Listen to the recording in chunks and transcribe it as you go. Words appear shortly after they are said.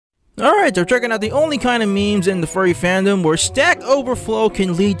Alright, so checking out the only kind of memes in the furry fandom where stack overflow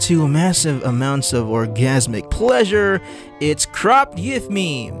can lead to massive amounts of orgasmic pleasure. It's cropped Yiff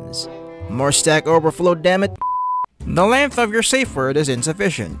memes. More stack overflow, dammit. The length of your safe word is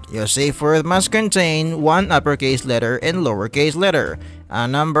insufficient. Your safe word must contain one uppercase letter and lowercase letter, a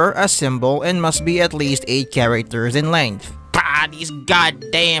number, a symbol, and must be at least 8 characters in length. Bah, these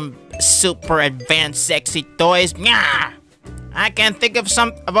goddamn super advanced sexy toys. Nyah! I can't think of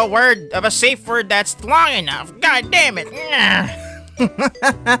a safe word that's long enough. God damn it.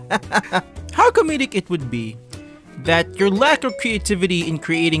 How comedic it would be that your lack of creativity in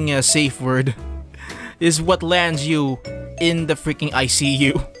creating a safe word is what lands you in the freaking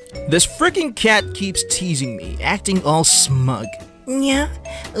ICU. This freaking cat keeps teasing me, acting all smug. Yeah,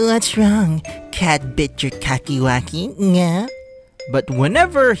 what's wrong? Cat bit your kakiwaki, yeah? But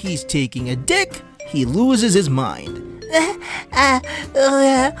whenever he's taking a dick, he loses his mind.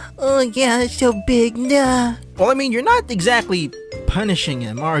 Oh yeah, it's so big, nah. Well, I mean, you're not exactly punishing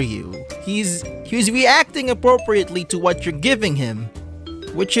him, are you? He's reacting appropriately to what you're giving him,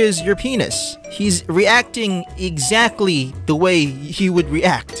 which is your penis. He's reacting exactly the way he would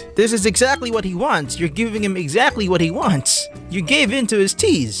react. This is exactly what he wants. You're giving him exactly what he wants. You gave in to his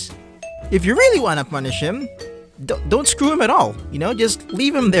tease. If you really want to punish him, don't screw him at all. You know, just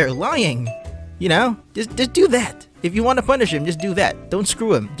leave him there lying. You know, just do that. If you want to punish him, just do that. Don't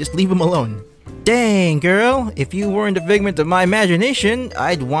screw him. Just leave him alone. Dang, girl. If you weren't a figment of my imagination,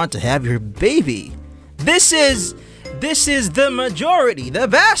 I'd want to have your baby. This is the majority, the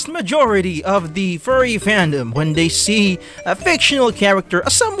vast majority of the furry fandom when they see a fictional character, a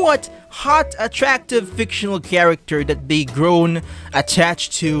somewhat hot, attractive fictional character that they grown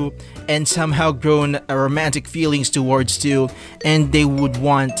attached to and somehow grown romantic feelings towards too, and they would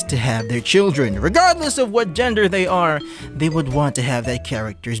want to have their children. Regardless of what gender they are, they would want to have that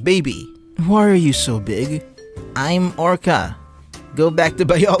character's baby. Why are you so big? I'm Orca. Go back to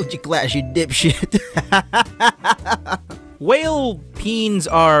biology class, you dipshit. Whale peens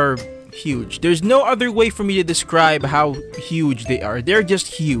are huge. There's no other way for me to describe how huge they are. They're just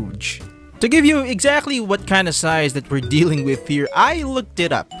huge. To give you exactly what kind of size that we're dealing with here, I looked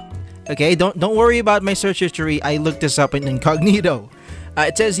it up. Okay, don't worry about my search history. I looked this up in incognito.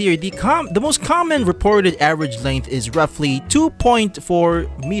 It says here, the most common reported average length is roughly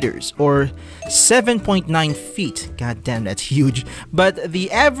 2.4 meters or 7.9 feet. God damn, that's huge. But the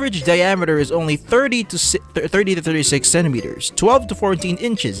average diameter is only 30 to 36 centimeters, 12 to 14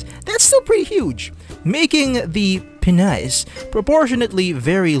 inches. That's still pretty huge, making the penis proportionately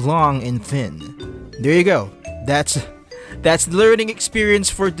very long and thin. There you go. That's the learning experience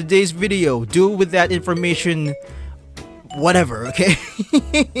for today's video. Do with that information whatever, okay?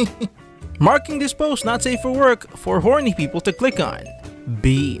 Marking this post not safe for work for horny people to click on.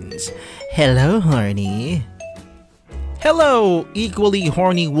 Beans. Hello, horny. Hello, equally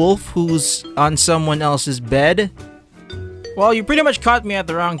horny wolf who's on someone else's bed. Well, you pretty much caught me at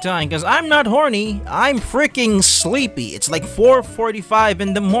the wrong time, because I'm not horny, I'm freaking sleepy. It's like 4:45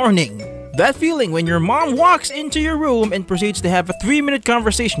 in the morning. That feeling when your mom walks into your room and proceeds to have a 3-minute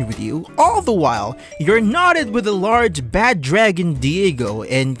conversation with you, all the while you're knotted with a large bad dragon Diego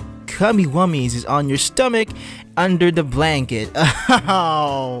and Cummy Wummies is on your stomach under the blanket.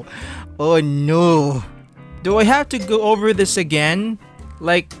 Oh no. Do I have to go over this again?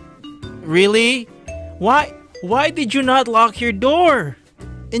 Like, really? Why did you not lock your door?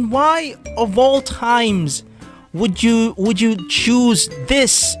 And why, of all times, would you choose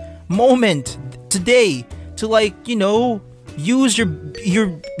this moment today to, like, you know, use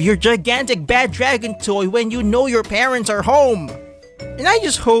your gigantic bad dragon toy when you know your parents are home? And I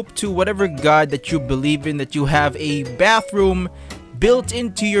just hope to whatever god that you believe in that you have a bathroom built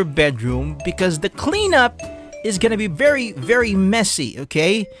into your bedroom, because the cleanup is gonna be very, very messy,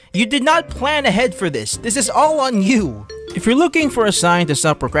 okay? You did not plan ahead for this. This is all on you. If you're looking for a sign to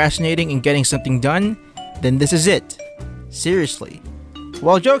stop procrastinating and getting something done, then this is it. Seriously.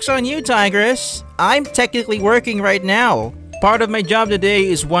 Well, joke's on you, Tigress. I'm technically working right now. Part of my job today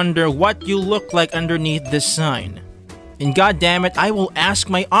is wonder what you look like underneath this sign. And goddammit, I will ask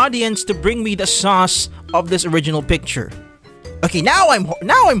my audience to bring me the sauce of this original picture. Okay, now I'm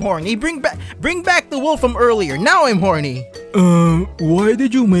horny. Bring back the wolf from earlier. Now I'm horny. Why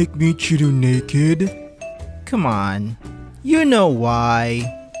did you make Michiru naked? Come on. You know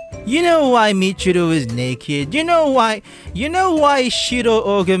why. You know why Michiru is naked. You know why Shiro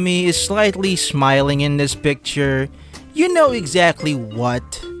Ogami is slightly smiling in this picture. You know exactly what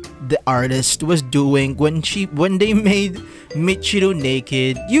the artist was doing when they made Michiru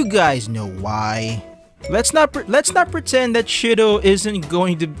naked. You guys know why. Let's not pretend that Shido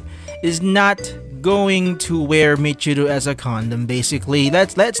is not going to wear Michiru as a condom. Basically,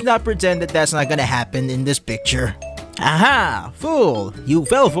 let's not pretend that that's not gonna happen in this picture. Aha! Fool! You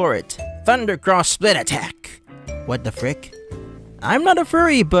fell for it. Thundercross split attack. What the frick? I'm not a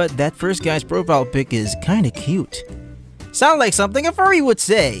furry, but that first guy's profile pic is kinda cute. Sound like something a furry would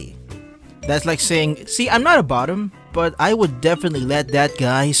say. That's like saying, see, I'm not a bottom, but I would definitely let that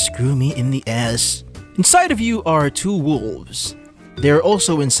guy screw me in the ass. Inside of you are two wolves. They're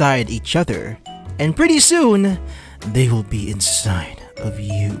also inside each other. And pretty soon, they will be inside of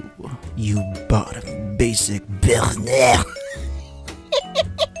you. You bottom basic Bernard.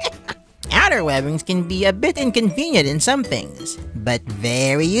 Outer webbings can be a bit inconvenient in some things, but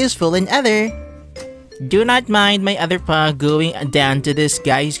very useful in other. Do not mind my other paw going down to this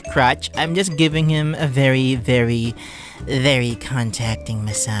guy's crotch. I'm just giving him a very, very, very contacting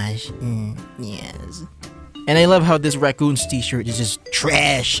massage. Yes. And I love how this raccoon's t-shirt is just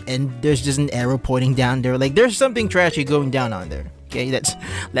trash and there's just an arrow pointing down there. Like there's something trashy going down on there. Okay,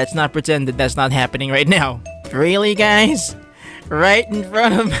 let's not pretend that that's not happening right now. Really, guys? Right in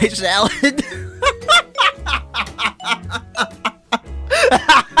front of my salad?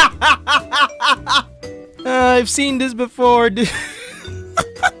 I've seen this before.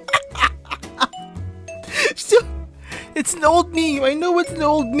 Still, it's an old meme. I know it's an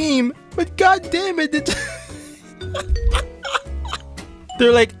old meme, but god damn it,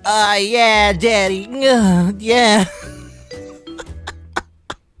 they're like, Yeah, daddy, yeah.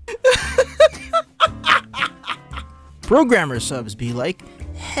 Programmer subs be like,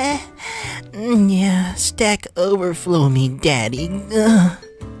 Yeah, Stack Overflow me, daddy.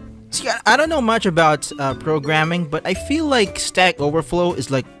 see, I don't know much about programming, but I feel like Stack Overflow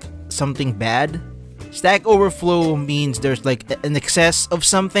is like something bad. Stack Overflow means there's like an excess of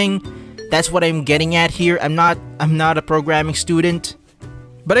something. That's what I'm getting at here. I'm not a programming student,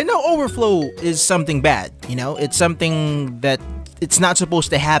 but I know overflow is something bad. You know, it's something that it's not supposed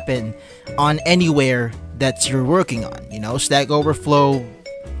to happen on anywhere that you're working on. You know, Stack Overflow.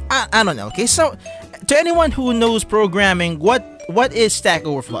 I don't know. Okay, so to anyone who knows programming, what is Stack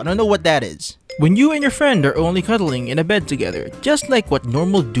Overflow? I don't know what that is. When you and your friend are only cuddling in a bed together, just like what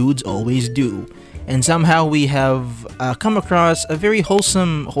normal dudes always do. And somehow we have come across a very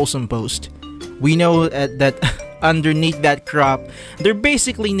wholesome post. We know that underneath that crop, they're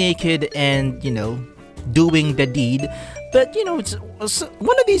basically naked and, you know, doing the deed. But you know, it's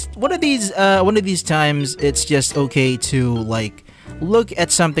one of these times. It's just okay to like look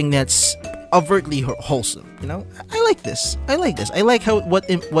at something that's overtly wholesome. You know, I like this. I like how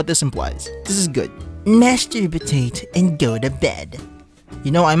what this implies. This is good. Masturbate and go to bed.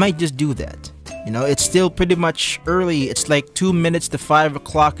 You know, I might just do that. You know, it's still pretty much early. It's like 2 minutes to 5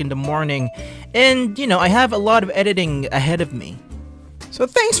 o'clock in the morning. And, you know, I have a lot of editing ahead of me. So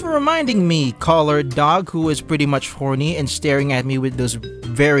thanks for reminding me, caller dog, who is pretty much horny and staring at me with those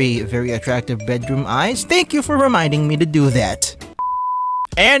very, very attractive bedroom eyes. Thank you for reminding me to do that.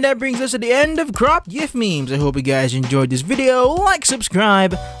 And that brings us to the end of Cropped Yiff Memes. I hope you guys enjoyed this video. Like,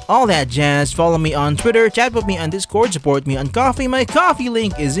 subscribe, all that jazz. Follow me on Twitter, chat with me on Discord, support me on Ko-fi. My Ko-fi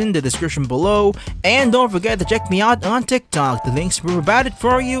link is in the description below. And don't forget to check me out on TikTok. The links were provided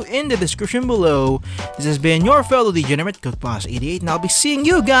for you in the description below. This has been your fellow degenerate, CookBoss88, and I'll be seeing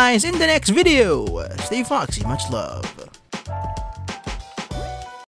you guys in the next video. Stay foxy, much love.